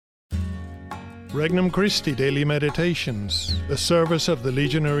Regnum Christi Daily Meditations, the service of the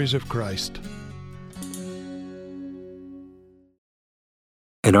Legionaries of Christ.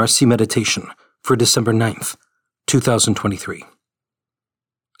 An RC Meditation for December 9th, 2023.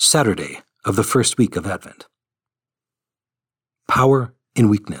 Saturday of the first week of Advent. Power in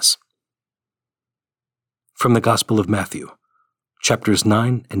Weakness. From the Gospel of Matthew, chapters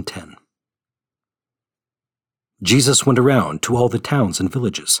 9 and 10. Jesus went around to all the towns and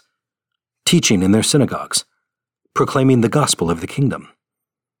villages, teaching in their synagogues, proclaiming the gospel of the kingdom,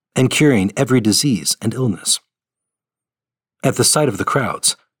 and curing every disease and illness. At the sight of the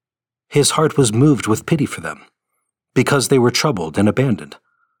crowds, his heart was moved with pity for them, because they were troubled and abandoned,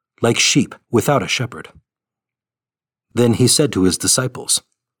 like sheep without a shepherd. Then he said to his disciples,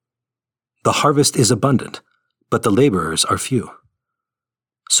 "The harvest is abundant, but the laborers are few.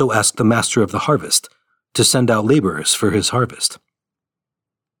 So ask the master of the harvest to send out laborers for his harvest."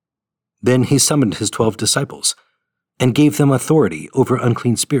 Then he summoned his 12 disciples and gave them authority over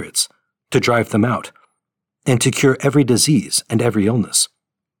unclean spirits to drive them out and to cure every disease and every illness.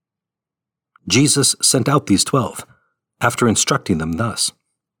 Jesus sent out these 12 after instructing them thus: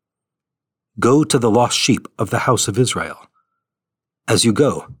 "Go to the lost sheep of the house of Israel. As you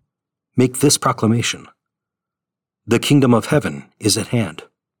go, make this proclamation: the kingdom of heaven is at hand.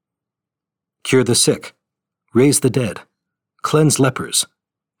 Cure the sick, raise the dead, cleanse lepers,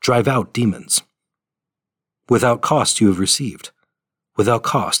 drive out demons. Without cost you have received, without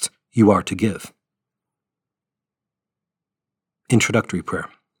cost you are to give." Introductory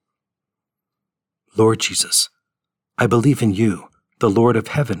Prayer. Lord Jesus, I believe in you, the Lord of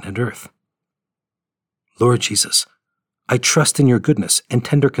heaven and earth. Lord Jesus, I trust in your goodness and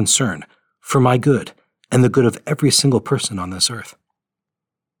tender concern for my good and the good of every single person on this earth.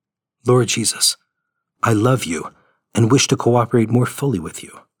 Lord Jesus, I love you and wish to cooperate more fully with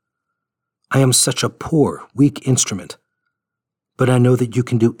you. I am such a poor, weak instrument, but I know that you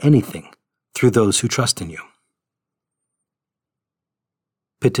can do anything through those who trust in you.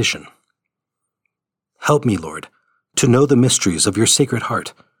 Petition. Help me, Lord, to know the mysteries of your Sacred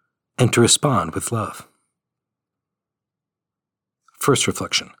Heart and to respond with love. First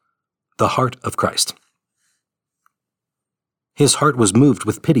reflection: the heart of Christ. His heart was moved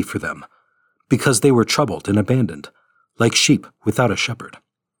with pity for them, because they were troubled and abandoned, like sheep without a shepherd.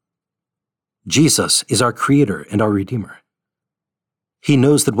 Jesus is our Creator and our Redeemer. He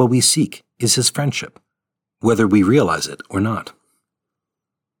knows that what we seek is His friendship, whether we realize it or not.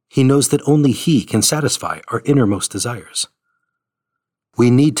 He knows that only He can satisfy our innermost desires. We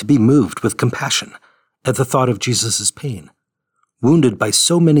need to be moved with compassion at the thought of Jesus' pain, wounded by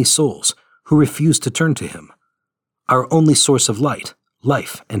so many souls who refuse to turn to Him, our only source of light,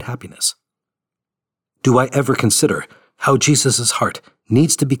 life, and happiness. Do I ever consider how Jesus' heart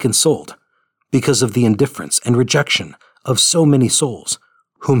needs to be consoled because of the indifference and rejection of so many souls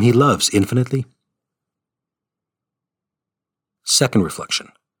whom He loves infinitely? Second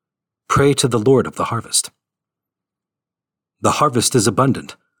reflection: pray to the Lord of the harvest. The harvest is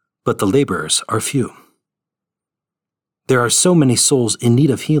abundant, but the laborers are few. There are so many souls in need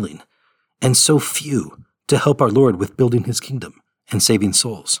of healing, and so few to help our Lord with building His kingdom and saving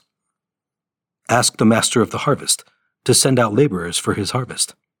souls. Ask the Master of the harvest to send out laborers for His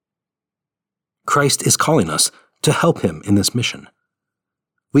harvest. Christ is calling us to help Him in this mission.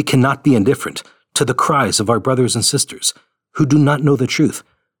 We cannot be indifferent to the cries of our brothers and sisters who do not know the truth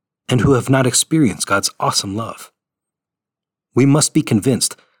and who have not experienced God's awesome love. We must be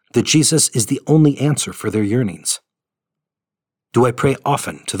convinced that Jesus is the only answer for their yearnings. Do I pray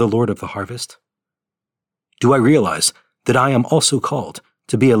often to the Lord of the harvest? Do I realize that I am also called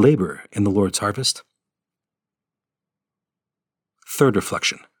to be a laborer in the Lord's harvest? Third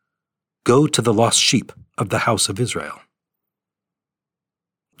reflection: go to the lost sheep of the house of Israel.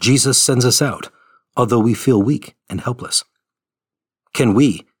 Jesus sends us out, although we feel weak and helpless. Can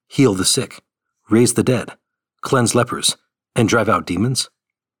we heal the sick, raise the dead, cleanse lepers, and drive out demons?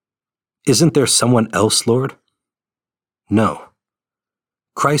 Isn't there someone else, Lord? No.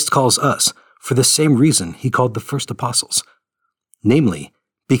 Christ calls us for the same reason He called the first apostles, namely,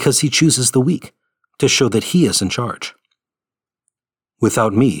 because He chooses the weak to show that He is in charge.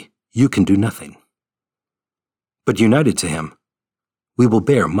 Without me, you can do nothing. But united to Him, we will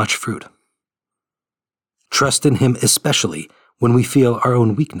bear much fruit. Trust in Him especially when we feel our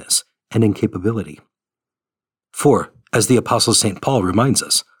own weakness and incapability. For, as the Apostle St. Paul reminds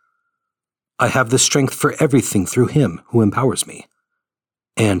us, I have the strength for everything through Him who empowers me.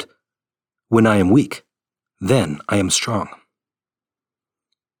 And, when I am weak, then I am strong.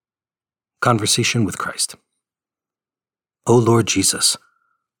 Conversation with Christ. O Lord Jesus,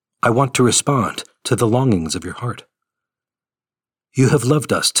 I want to respond to the longings of your heart. You have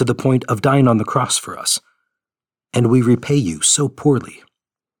loved us to the point of dying on the cross for us, and we repay you so poorly.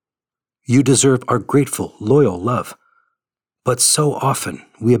 You deserve our grateful, loyal love, but so often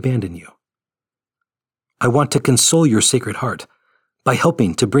we abandon you. I want to console your Sacred Heart by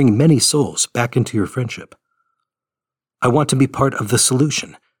helping to bring many souls back into your friendship. I want to be part of the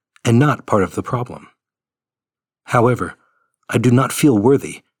solution and not part of the problem. However, I do not feel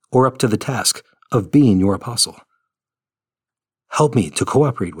worthy or up to the task of being your apostle. Help me to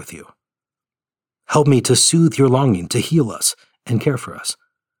cooperate with you. Help me to soothe your longing to heal us and care for us.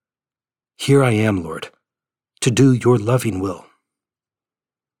 Here I am, Lord, to do your loving will.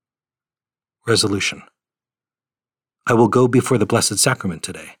 Resolution. I will go before the Blessed Sacrament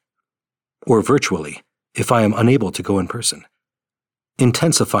today, or virtually if I am unable to go in person,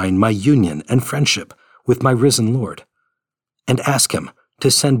 intensifying my union and friendship with my risen Lord, and ask Him to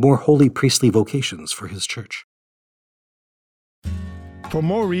send more holy priestly vocations for His Church. For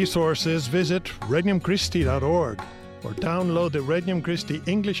more resources, visit regnumchristi.org or download the Regnum Christi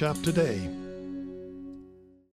English app today.